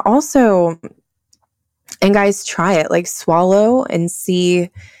also, and guys, try it. Like, swallow and see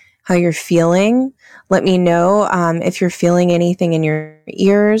how you're feeling. Let me know if you're feeling anything in your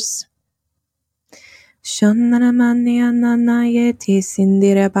ears. Shonnaramane ananayeti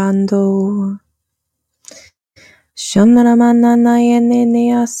sindirebando.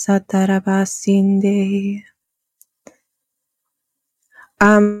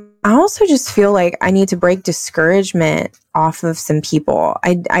 I also just feel like I need to break discouragement off of some people.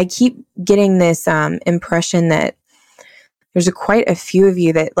 I keep getting this impression that there's quite a few of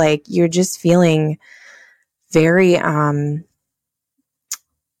you that, like, you're just feeling very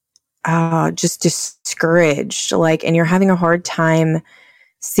just discouraged, like, and you're having a hard time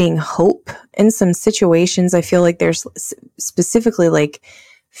seeing hope in some situations. I feel like there's specifically like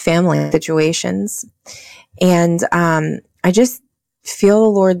family situations. And I just feel the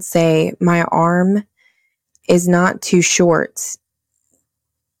Lord say, my arm is not too short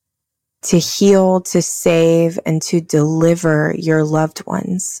to heal, to save, and to deliver your loved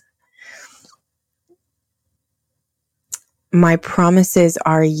ones. My promises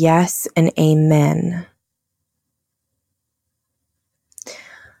are yes and amen.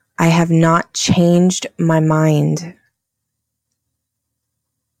 I have not changed my mind.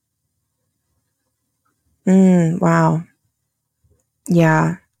 Wow.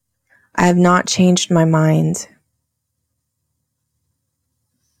 Yeah. I have not changed my mind.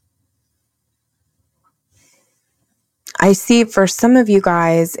 I see for some of you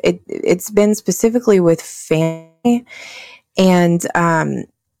guys, it's been specifically with family and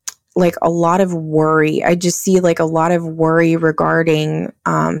like a lot of worry. I just see like a lot of worry regarding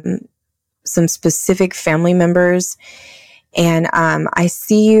some specific family members. And I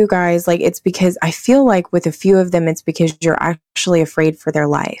see you guys, like, it's because I feel like with a few of them, it's because you're actually afraid for their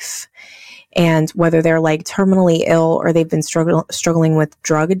life. And whether they're like terminally ill or they've been struggling with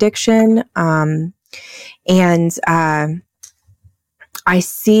drug addiction. And I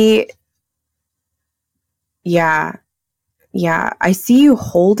see, yeah, I see you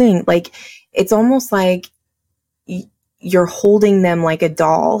holding, like, it's almost like you're holding them like a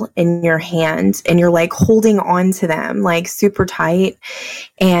doll in your hand and you're like holding on to them like super tight.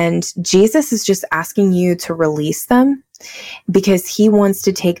 And Jesus is just asking you to release them because he wants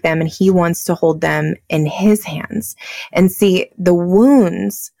to take them and he wants to hold them in his hands. And see, the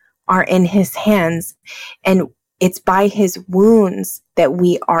wounds are in his hands and it's by his wounds that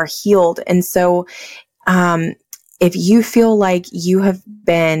we are healed. And so, if you feel like you have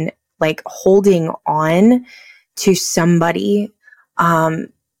been like holding on to somebody, and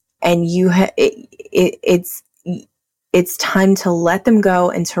you it's time to let them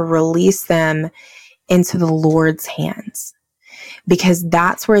go and to release them into the Lord's hands, because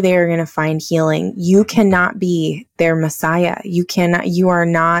that's where they are going to find healing. You cannot be their Messiah. You're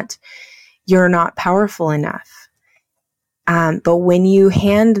not powerful enough. But when you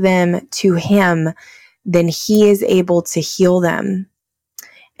hand them to him, then he is able to heal them.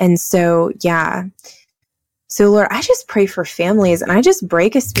 And so, yeah. So, Lord, I just pray for families and I just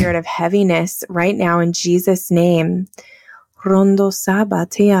break a spirit of heaviness right now in Jesus' name.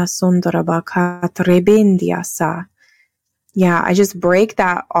 Yeah, I just break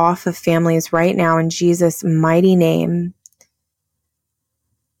that off of families right now in Jesus' mighty name.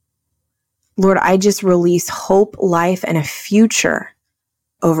 Lord, I just release hope, life, and a future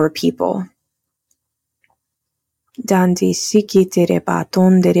over people. Dandi sikitireba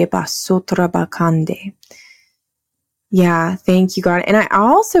tondereba sotrabakande. Yeah, thank you, God. And I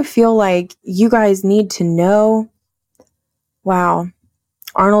also feel like you guys need to know, wow,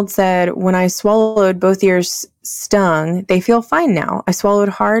 Arnold said, when I swallowed, both ears stung. They feel fine now. I swallowed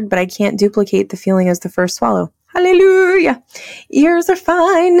hard, but I can't duplicate the feeling as the first swallow. Hallelujah. Ears are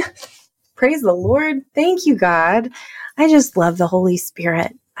fine. Praise the Lord. Thank you, God. I just love the Holy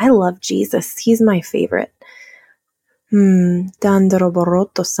Spirit. I love Jesus. He's my favorite.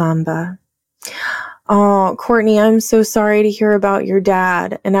 Dandoroboroto samba. Oh, Courtney, I'm so sorry to hear about your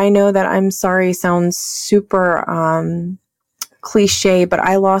dad. And I know that I'm sorry sounds super cliche, but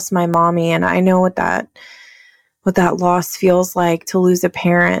I lost my mommy and I know what that what that loss feels like to lose a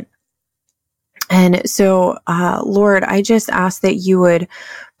parent. And so, Lord, I just ask that you would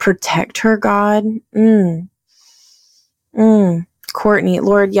protect her, God. Courtney,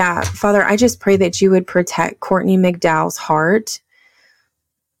 Lord, yeah. Father, I just pray that you would protect Courtney McDowell's heart.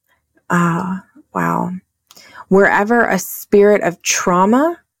 Wow. Wherever a spirit of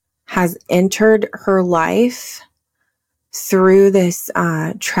trauma has entered her life through this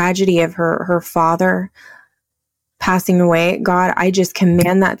tragedy of her father passing away, God, I just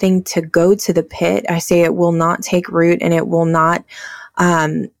command that thing to go to the pit. I say it will not take root and it will not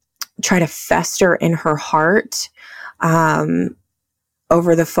try to fester in her heart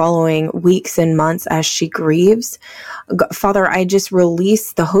over the following weeks and months as she grieves. Father, I just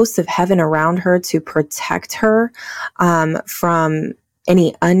release the hosts of heaven around her to protect her from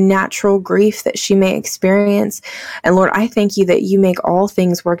any unnatural grief that she may experience. And Lord, I thank you that you make all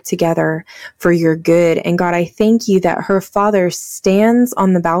things work together for your good. And God, I thank you that her father stands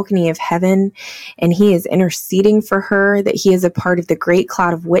on the balcony of heaven and he is interceding for her, that he is a part of the great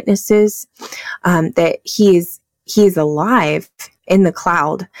cloud of witnesses, that he is alive in the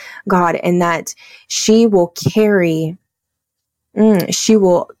cloud, God, and that she will carry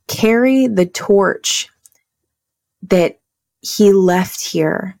the torch that he left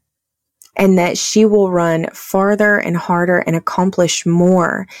here, and that she will run farther and harder and accomplish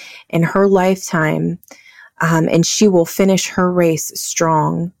more in her lifetime, and she will finish her race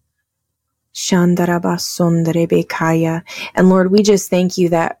strong. And Lord, we just thank you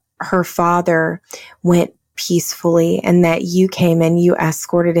that her father went peacefully and that you came and you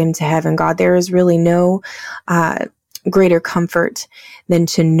escorted him to heaven. God, there is really no greater comfort than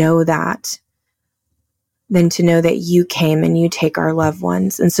to know that you came and you take our loved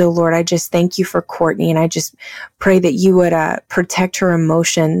ones. And so, Lord, I just thank you for Courtney, and I just pray that you would protect her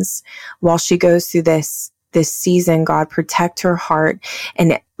emotions while she goes through this season. God, protect her heart,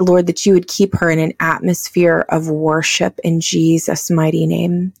 and Lord, that you would keep her in an atmosphere of worship in Jesus' mighty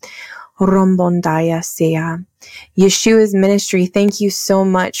name. Rombondaya Sea. Yeshua's ministry, thank you so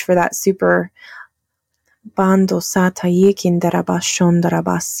much for that super bando sata yikindaraba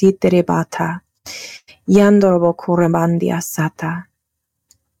shondaraba siterebata yandorobo kurebandia sata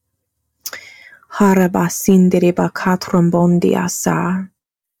haraba sindereba katrombondia sa.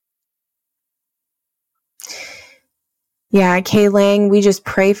 Yeah, Kay Lang, we just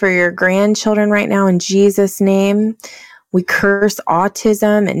pray for your grandchildren right now in Jesus' name. We curse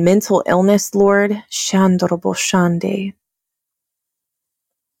autism and mental illness, Lord. Shandorobo shande.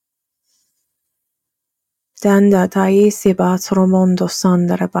 Danda taisi batromondo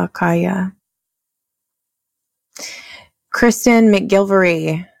sandarabakaya. Kristen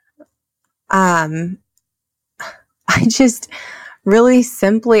McGilvery. I just really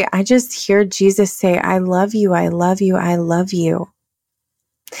simply, I just hear Jesus say, I love you, I love you, I love you.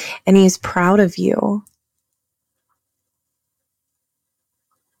 And he's proud of you.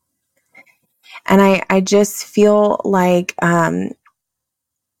 And I just feel like, I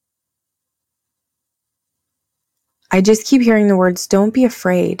just keep hearing the words, don't be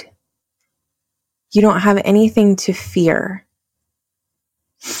afraid. You don't have anything to fear.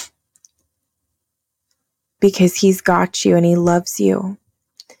 Because he's got you and he loves you.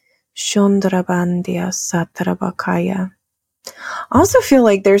 Shondrabandia satarabakaya. I also feel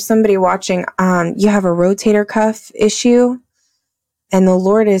like there's somebody watching, you have a rotator cuff issue, and the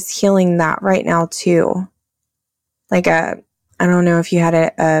Lord is healing that right now too. Like I don't know if you had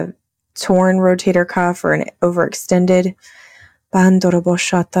a torn rotator cuff or an overextended,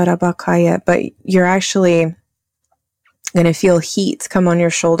 but you're actually going to feel heat come on your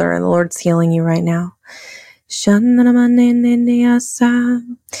shoulder, and the Lord's healing you right now. Chanel,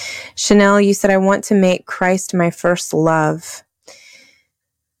 you said, I want to make Christ my first love.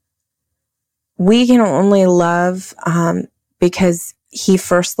 We can only love because he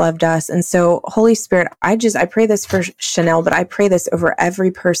first loved us. And so, Holy Spirit, I pray this for Chanel, but I pray this over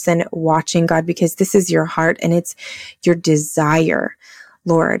every person watching, God, because this is your heart and it's your desire,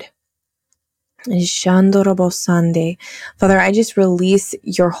 Lord. Father, I just release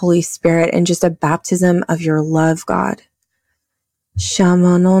your Holy Spirit and just a baptism of your love, God.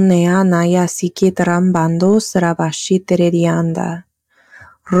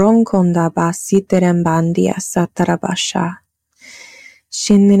 Ronkonda basiterembandia satarabasha.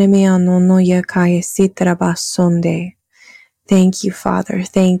 Thank you, Father.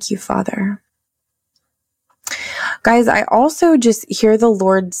 Thank you, Father. Guys, I also just hear the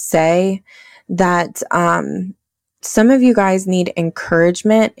Lord say that some of you guys need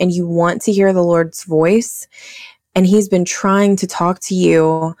encouragement and you want to hear the Lord's voice, and he's been trying to talk to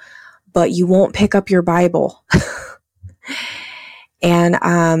you, but you won't pick up your Bible.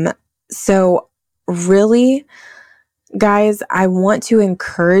 And so really, guys, I want to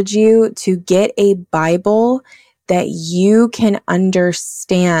encourage you to get a Bible that you can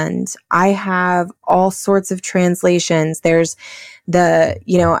understand. I have all sorts of translations. There's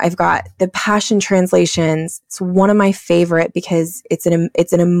I've got the Passion translations. It's one of my favorite because it's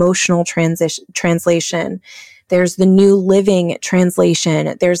an emotional translation. There's the New Living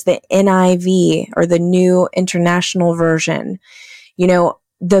Translation. There's the NIV, or the New International Version.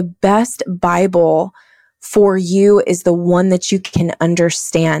 The best Bible for you is the one that you can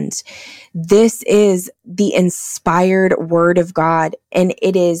understand. This is the inspired word of God, and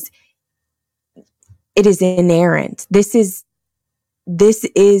it is inerrant. This is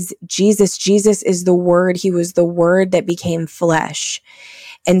Jesus. Jesus is the Word. He was the Word that became flesh.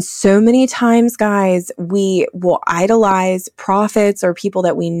 And so many times, guys, we will idolize prophets or people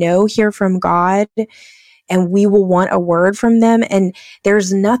that we know hear from God, and we will want a word from them. And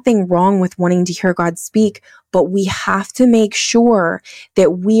there's nothing wrong with wanting to hear God speak, but we have to make sure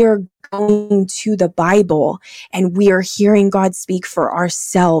that we are going to the Bible and we are hearing God speak for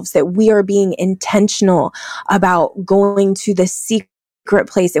ourselves, that we are being intentional about going to the secret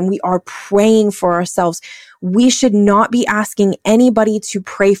place and we are praying for ourselves. We should not be asking anybody to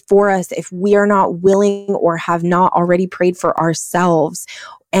pray for us if we are not willing or have not already prayed for ourselves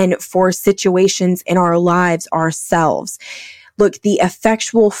and for situations in our lives ourselves. Look, the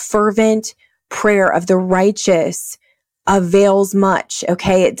effectual, fervent prayer of the righteous avails much,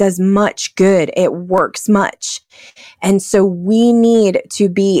 okay? It does much good. It works much. And so we need to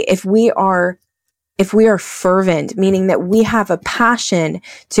be, if we are fervent, meaning that we have a passion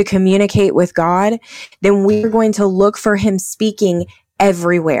to communicate with God, then we're going to look for him speaking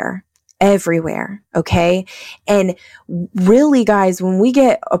everywhere, okay? And really, guys, when we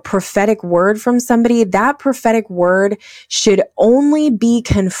get a prophetic word from somebody, that prophetic word should only be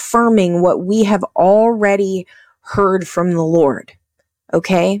confirming what we have already heard from the Lord,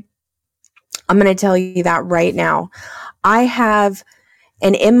 okay? I'm going to tell you that right now.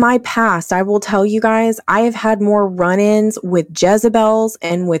 And in my past, I will tell you guys, I have had more run-ins with Jezebels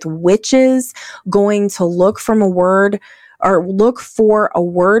and with witches going to look for a word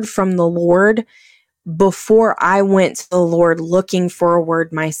from the Lord before I went to the Lord looking for a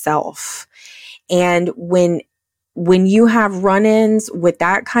word myself. And when you have run-ins with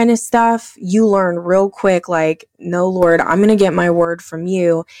that kind of stuff, you learn real quick, like, no, Lord, I'm going to get my word from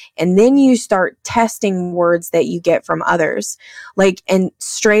you. And then you start testing words that you get from others. Like, and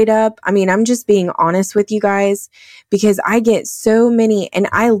straight up, I mean, I'm just being honest with you guys, because I get so many, and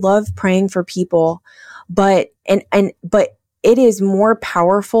I love praying for people, but it is more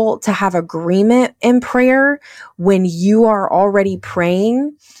powerful to have agreement in prayer when you are already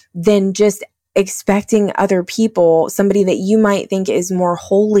praying than just expecting other people, somebody that you might think is more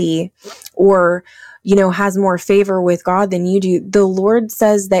holy or, has more favor with God than you do. The Lord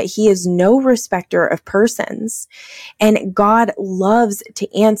says that he is no respecter of persons, and God loves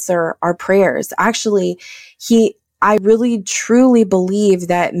to answer our prayers. Actually, I really truly believe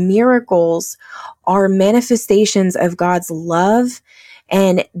that miracles are manifestations of God's love,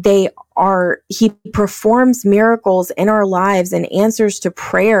 and he performs miracles in our lives and answers to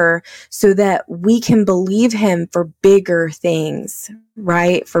prayer so that we can believe him for bigger things,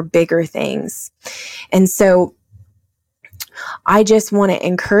 right? For bigger things. And so I just want to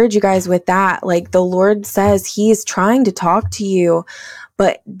encourage you guys with that. Like, the Lord says he's trying to talk to you,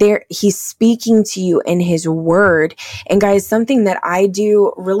 but he's speaking to you in his word. And guys, something that I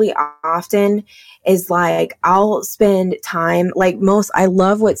do really often is, like, I'll spend time, I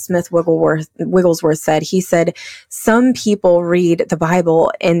love what Smith Wigglesworth said. He said, some people read the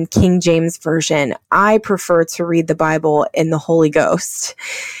Bible in King James Version. I prefer to read the Bible in the Holy Ghost.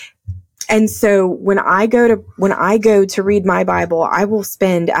 And so when I go to read my Bible, I will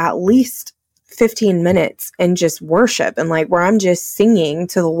spend at least 15 minutes and just worship, and where I'm just singing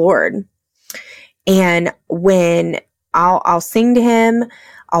to the Lord. And when I'll sing to him,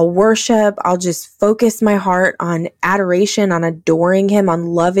 I'll worship, I'll just focus my heart on adoration, on adoring him, on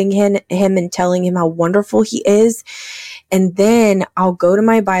loving him and telling him how wonderful he is. And then I'll go to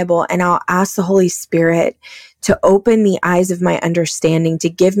my Bible and I'll ask the Holy Spirit to open the eyes of my understanding, to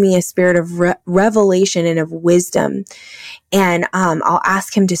give me a spirit of revelation and of wisdom. And I'll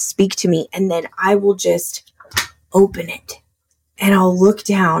ask him to speak to me, and then I will just open it and I'll look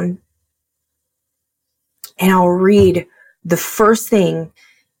down and I'll read the first thing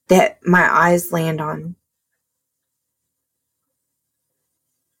that my eyes land on.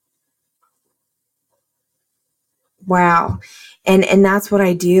 Wow. And that's what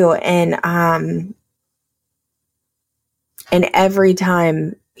I do. And every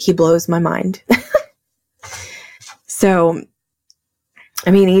time he blows my mind. So,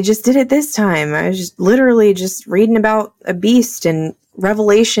 I mean, he just did it this time. I was just literally just reading about a beast in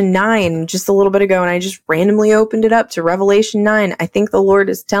Revelation 9 just a little bit ago, and I just randomly opened it up to Revelation 9. I think the Lord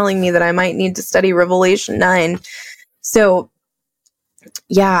is telling me that I might need to study Revelation 9. So,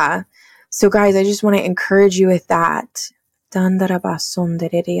 yeah. So, guys, I just want to encourage you with that.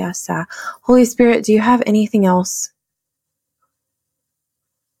 Holy Spirit, do you have anything else?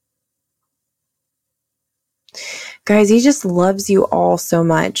 Guys, he just loves you all so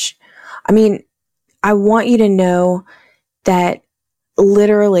much. I mean, I want you to know that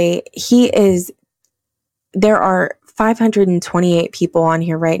literally there are 528 people on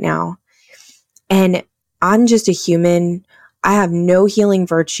here right now. And I'm just a human. I have no healing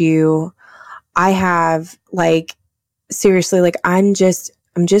virtue. I have seriously, I'm just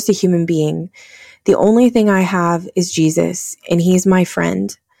a human being. The only thing I have is Jesus, and he's my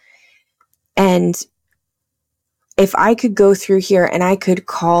friend. And if I could go through here and I could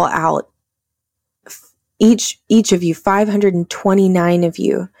call out each of you, 529 of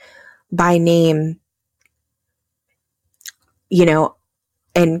you by name,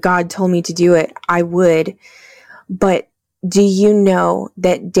 and God told me to do it, I would. But do you know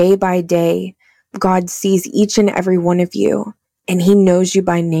that day by day, God sees each and every one of you, and he knows you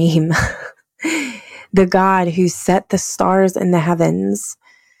by name? The God who set the stars in the heavens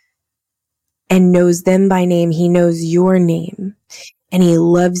and knows them by name. He knows your name, and he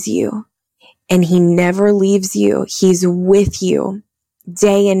loves you, and he never leaves you. He's with you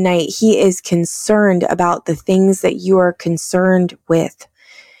day and night. He is concerned about the things that you are concerned with.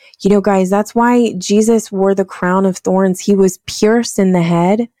 Guys, that's why Jesus wore the crown of thorns. He was pierced in the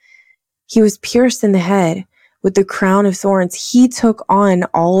head. He was pierced in the head with the crown of thorns. He took on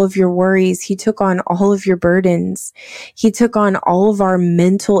all of your worries. He took on all of your burdens. He took on all of our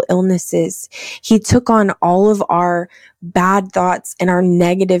mental illnesses. He took on all of our bad thoughts and our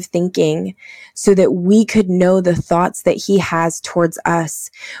negative thinking so that we could know the thoughts that he has towards us,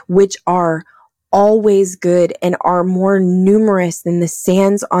 which are always good and are more numerous than the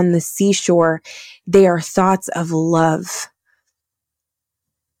sands on the seashore. They are thoughts of love.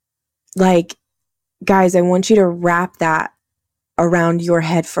 Guys, I want you to wrap that around your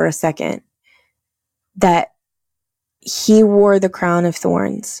head for a second. That he wore the crown of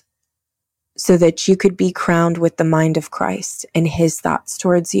thorns so that you could be crowned with the mind of Christ and his thoughts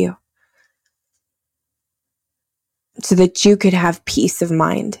towards you. So that you could have peace of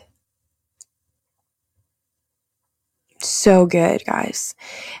mind. So good, guys.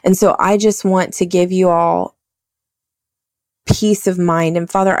 And so I just want to give you all peace of mind. And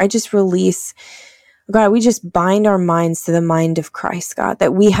Father, I just release, God, we just bind our minds to the mind of Christ, God,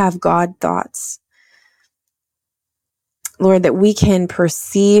 that we have God thoughts. Lord, that we can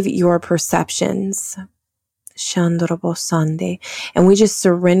perceive your perceptions. And we just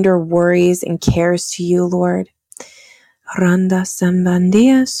surrender worries and cares to you, Lord.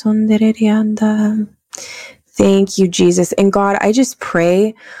 Thank you, Jesus. And God, I just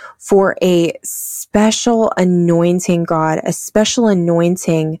pray for a special anointing, God, a special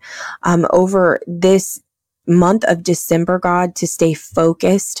anointing over this month of December, God, to stay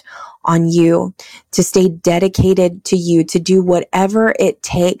focused on you, to stay dedicated to you, to do whatever it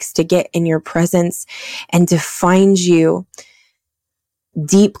takes to get in your presence and to find you,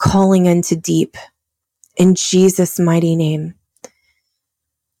 deep calling unto deep. In Jesus' mighty name.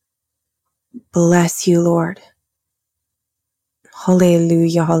 Bless you, Lord.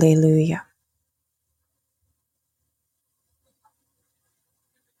 Hallelujah, hallelujah.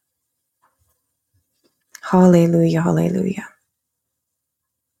 Hallelujah, hallelujah.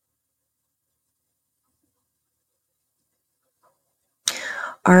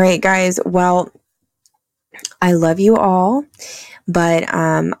 All right, guys. Well, I love you all, but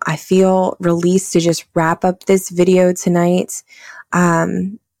I feel released to just wrap up this video tonight.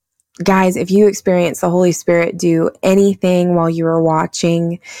 Guys, if you experience the Holy Spirit do anything while you are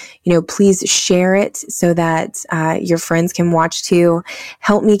watching, please share it so that your friends can watch too.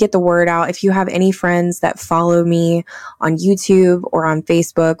 Help me get the word out. If you have any friends that follow me on YouTube or on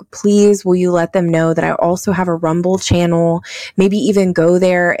Facebook, please will you let them know that I also have a Rumble channel. Maybe even go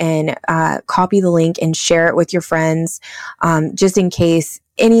there and copy the link and share it with your friends, just in case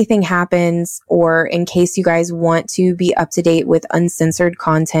anything happens, or in case you guys want to be up to date with uncensored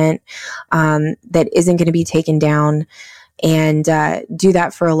content that isn't going to be taken down, and do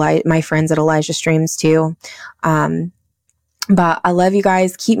that for my friends at Elijah Streams too. But I love you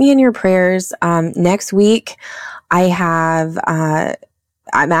guys. Keep me in your prayers. Next week, I have,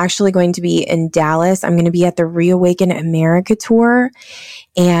 I'm actually going to be in Dallas. I'm going to be at the Reawaken America tour.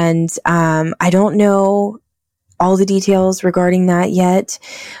 And I don't know all the details regarding that yet,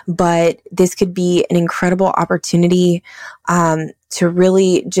 but this could be an incredible opportunity to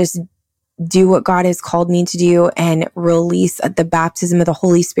really just do what God has called me to do and release the baptism of the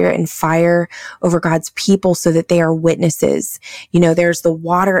Holy Spirit and fire over God's people so that they are witnesses. You know, there's the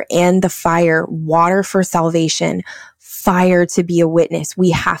water and the fire, water for salvation, fire to be a witness.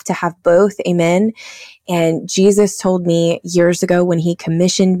 We have to have both. Amen. And Jesus told me years ago when he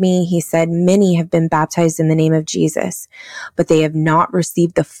commissioned me, he said, many have been baptized in the name of Jesus, but they have not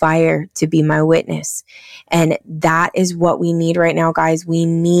received the fire to be my witness. And that is what we need right now, guys. We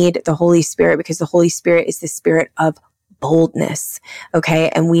need the Holy Spirit because the Holy Spirit is the spirit of boldness. Okay.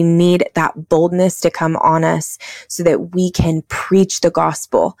 And we need that boldness to come on us so that we can preach the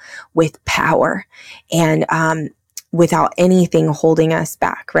gospel with power and, without anything holding us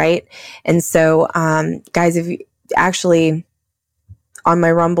back, right? And so, guys, if you actually on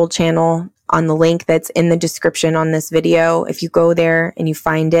my Rumble channel, on the link that's in the description on this video, if you go there and you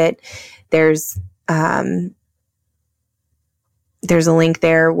find it, there's a link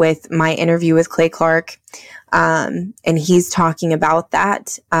there with my interview with Clay Clark. And he's talking about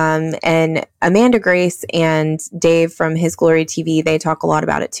that. And Amanda Grace and Dave from His Glory TV, they talk a lot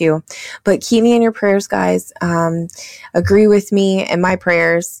about it too. But keep me in your prayers, guys. Agree with me in my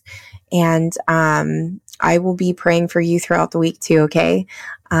prayers. And I will be praying for you throughout the week too, okay?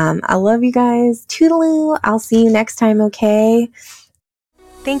 I love you guys. Toodaloo. I'll see you next time, okay?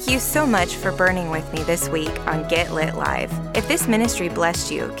 Thank you so much for burning with me this week on Get Lit Live. If this ministry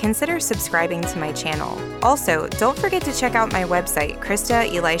blessed you, consider subscribing to my channel. Also, don't forget to check out my website,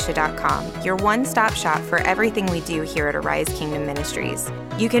 KristaElisha.com, your one-stop shop for everything we do here at Arise Kingdom Ministries.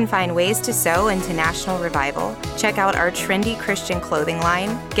 You can find ways to sow into national revival, check out our trendy Christian clothing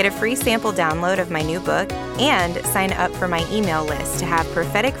line, get a free sample download of my new book, and sign up for my email list to have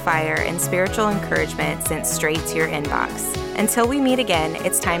prophetic fire and spiritual encouragement sent straight to your inbox. Until we meet again,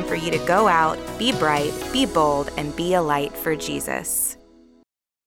 it's time for you to go out, be bright, be bold, and be a light for Jesus.